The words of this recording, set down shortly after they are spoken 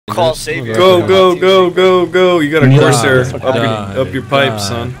call savior. Go, go, go, go, go. You got a Corsair up your pipe,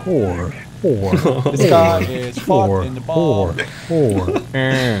 son. Whore. This guy is fucked in the ball.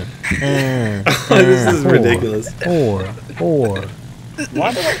 This is ridiculous. Whore.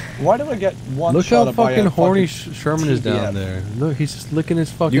 Why do I get one Look shot how by fucking a horny fucking Sherman is down TBF? there. Look, he's just licking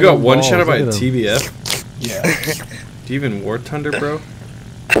his fucking. You got one balls. shot by a Look at him. TBF? Yeah. Do you even war Thunder, bro?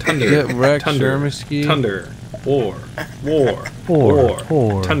 Thunder. Get wrecked, Thunder. Shermisky. Thunder. War.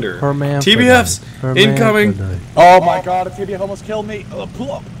 Whore. Thunder. Hermaphrodite. TBFs incoming. Oh my god, a TBF almost killed me.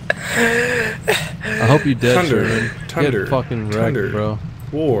 Pull up. I hope you dead, Thunder. Sherman. Thunder. Get fucking wrecked, Thunder. bro.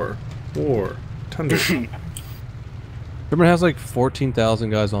 War. Thunder. Sherman has like 14,000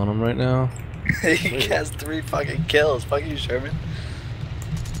 guys on him right now. He has 3 fucking kills. Fuck you, Sherman.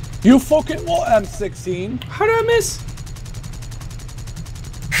 You fucking what, M16? How did I miss?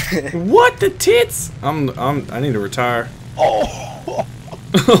 What the tits? I need to retire. Oh!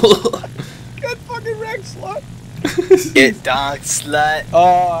 Get fucking wrecked, slut! Get donked, slut.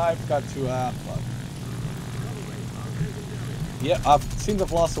 Oh, I've got 2 fuck. Yeah, I've seen the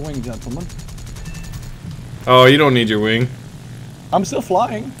lost a wing, gentlemen. Oh, you don't need your wing. I'm still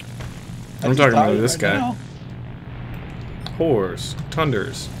flying. I'm talking about this guy. Now. Whores.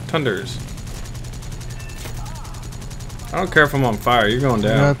 Thunders. I don't care if I'm on fire. You're going I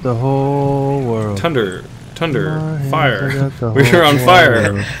down. got the whole world. Thunder. My Fire. hands, I got the We're whole on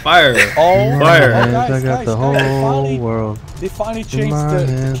fire. world. Fire. Oh, Fire. Hands, guys, I got guys, the guys, whole world. They finally In changed my the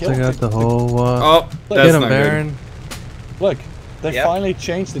hands, kill I got the thing. whole world. Oh, that's Get him, not Baron. Look, they Yep. finally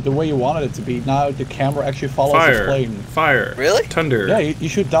changed it the way you wanted it to be. Now the camera actually follows the Fire. plane. Fire. Really? Thunder. Yeah, you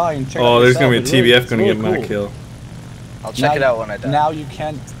should die and check. Oh, out there's yourself. gonna be a It's really- TBF it's gonna really get my cool. kill. I'll check it out when I die. Now you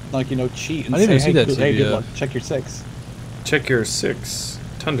can't, like, you know, cheat and I didn't say, even see hey, that hey, good TBF. luck, check your 6. Check your 6.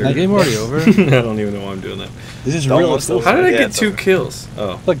 Thunder. The game already over. I don't even know why I'm doing that. This is Don't real lose cool. those. How did I Yeah, get it's 2 over. kills?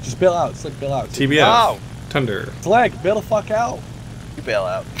 Oh. Look, just bail out. Slick, bail out. TBF. Ow. Thunder. Flag, bail the fuck out. You bail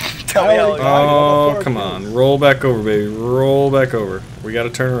out. Tell me how Oh, it Oh, got come 4 on. kills. Roll back over, baby. Roll back over. We gotta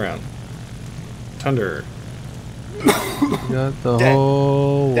turn around. Thunder. Got the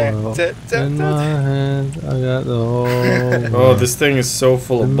whole world in my hands. I got the whole world. Oh, this thing is so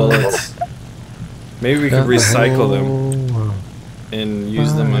full of bullets. Maybe we could recycle them and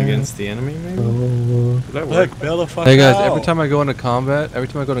use them against the enemy, maybe? Would that work? Look, bail the fuck Hey guys, out. every time I go into combat, I'm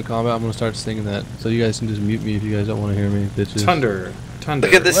gonna start singing that. So you guys can just mute me if you guys don't want to hear me, bitches. Thunder.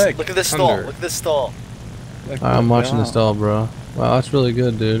 Look at this. Leg. Look at this stall. Thunder. Look at this stall. Look, I'm bail watching the out. stall, bro. Wow, that's really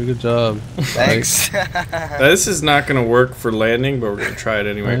good, dude. Good job. Thanks. Now, this is not gonna work for landing, but we're gonna try it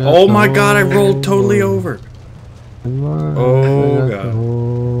anyway. got Oh the my god, I whole rolled totally world. over. In my hands, Oh, I got God. the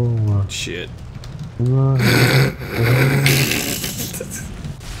whole world. Shit. In my hands.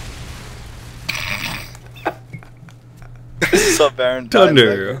 What's up, Baron?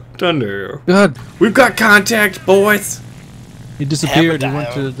 Thunder. God, We've got contact, boys. he disappeared. He Hammer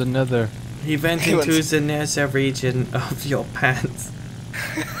went to the nether. He went He into went- the nether region of your pants.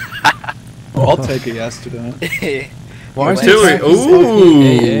 I'll take a yes to that. Why is he Do it. attacking Ooh.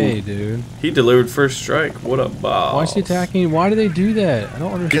 AA, dude? He delivered first strike. What a boss. Why is he attacking? Why do they do that? I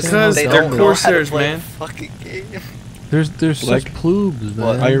don't understand. Because They how they're don't dumb know it is. how to Corsairs, play a man. fucking game. There's such Like- plebes,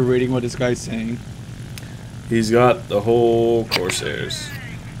 man. Are you reading what this guy's saying? He's got the whole Corsairs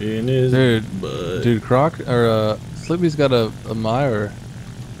in his butt. Dude, Slippy's got a Meyer.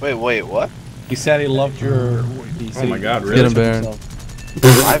 Wait, what? He said he loved your. He said Oh my he- God, Get really? him, Baron.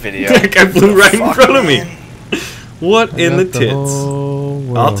 My video. That guy flew right in Fuck, front of me. man. What I in the got tits? whole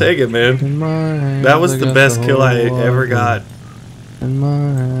world I'll take it, man. in my hands, That was I the got best kill I whole ever world got. In my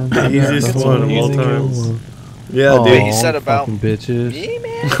hands, I got Easiest the one whole of all easy time. kills. Yeah, Oh, dude. He said about fucking bitches. Me,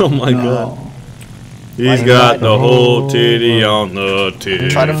 man. Oh my No. god. He's My got God. the whole titty on the titty.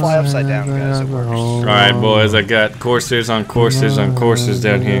 Try to fly upside down, guys. It works. Alright, boys, I got Corsairs on Corsairs on Corsairs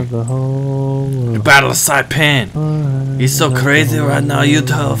down here. The Battle of Saipan. He's so crazy right now. You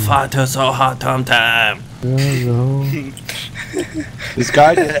tell fighter so hot time. This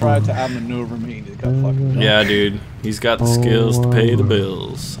guy just tried to outmaneuver me. He got fucking done. Yeah, dude. He's got the skills to pay the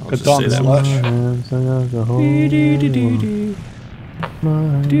bills. I'll Good just say dog, that slush.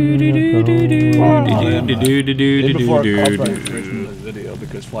 Even before I copyright infringement of this video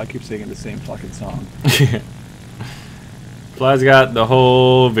because Fly keeps singing the same fucking song. Fly's got the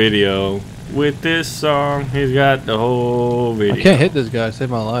whole video. With this song, he's got the whole video. I can't hit this guy.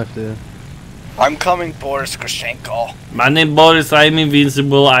 Saved my life, dude. I'm coming, Boris Grushenko. My name Boris, I'm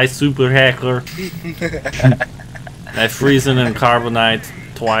invincible, I super hacker. I freezing in carbonite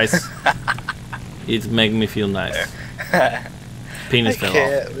twice. It make me feel nice. Penis I fell off.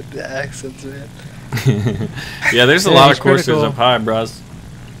 can't with the accents, man. Yeah, there's a Yeah, lot he's of Corsairs critical. up high, bros.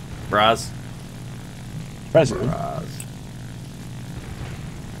 bras. President.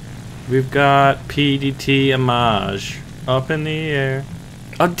 We've got PDT Amage up in the air.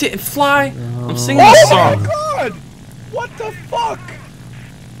 Oh, fly! I'm singing a song. Oh my god! What the fuck?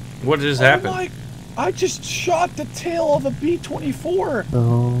 What just happened? I just shot the tail of a B-24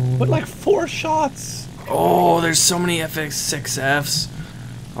 Oh. with like 4 shots. Oh, there's so many FX6Fs.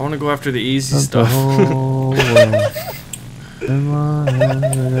 I want to go after the easy The stuff. whole world. In my hands,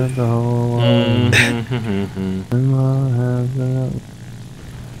 I got the whole world. In my hands, I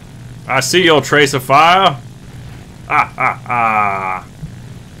got... I see your trace of fire. Ah.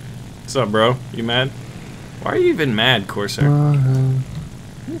 What's up, bro? You mad? Why are you even mad, Corsair?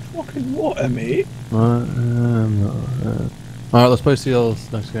 You fucking water, mate. Alright, let's play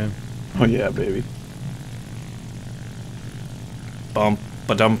CL's next game. Oh yeah, baby. Bum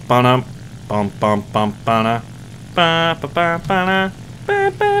ba dum ba dum bum bum bum ba ba ba ba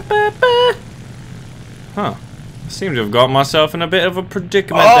ba ba ba. Huh. I seem to have got myself in a bit of a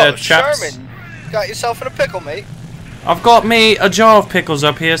predicament there, chaps. Sherman, got yourself in a pickle, mate. I've got me a jar of pickles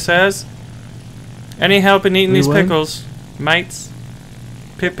up here, says. Any help in eating these pickles, mates?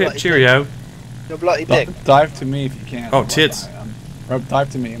 Pip pip cheerio. No bloody dick. Dive to me if you can. Oh, tits. Or dive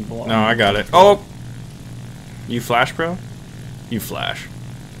to me and below. No, I got it. Oh! You flash, bro? You flash.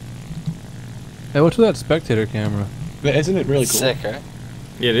 Hey, what's with that spectator camera? Isn't it really cool? Sick, right?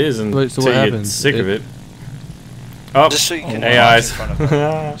 Yeah, it is, and Wait, so until what you get happens? sick of it. Oh, Just so you can AIs. watch in front of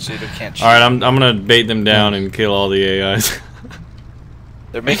them, so you can't cheat. Alright, I'm gonna bait them down and kill all the AIs.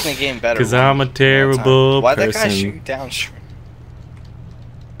 They're making the game better. 'Cause I'm a terrible Why'd that guy person. shoot you down, Sherman?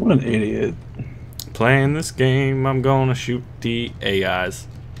 What an idiot. Playing this game, I'm gonna shoot the AIs.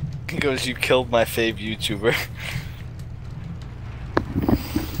 He goes, you killed my fave YouTuber.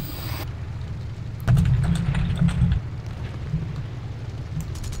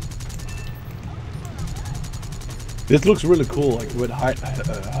 This looks really cool, like with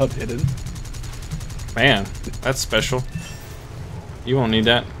hub hidden. Man, that's special. You won't need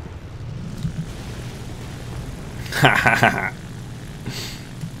that.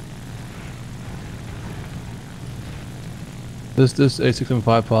 This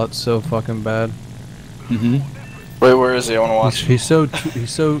A6M5 pot's so fucking bad. Wait, where is he? I wanna watch. He's so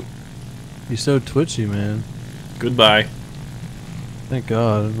twitchy, man. Goodbye. Thank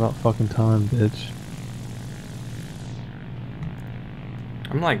God, about fucking time, bitch.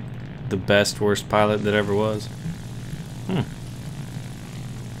 I'm like the best, worst pilot that ever was.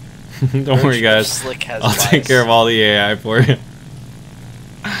 Don't worry, guys. Slick has I'll take care of all the AI for you.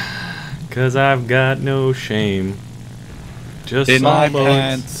 'Cause I've got no shame. Just In my some bullets.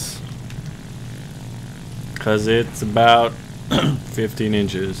 pants. 'Cause it's about 15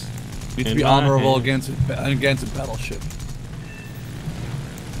 inches. Need to In be my honorable hand. against a battleship.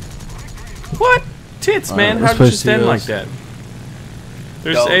 What? Tits, man. let's How did play you stand like COs. that?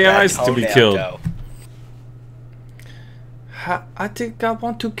 There's Go, AIs that to be toenail killed. go. I think I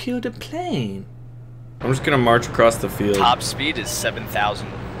want to kill the plane. I'm just gonna march across the field. Top speed is 7,000.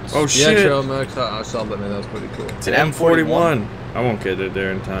 Oh shit! Yeah, Trail Max, I saw that, man. That was pretty cool. It's an M41. I won't get it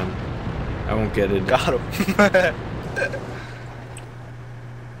there in time. I won't get it. Got him.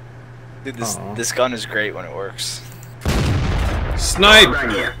 Dude, this gun is great when it works. Snipe!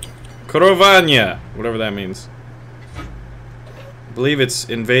 Korovanya! Whatever that means. I believe it's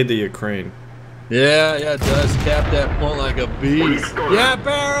invade the Ukraine. Yeah, it does. Cap that point like a beast. Yeah,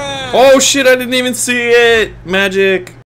 Baron! Oh shit, I didn't even see it! Magic!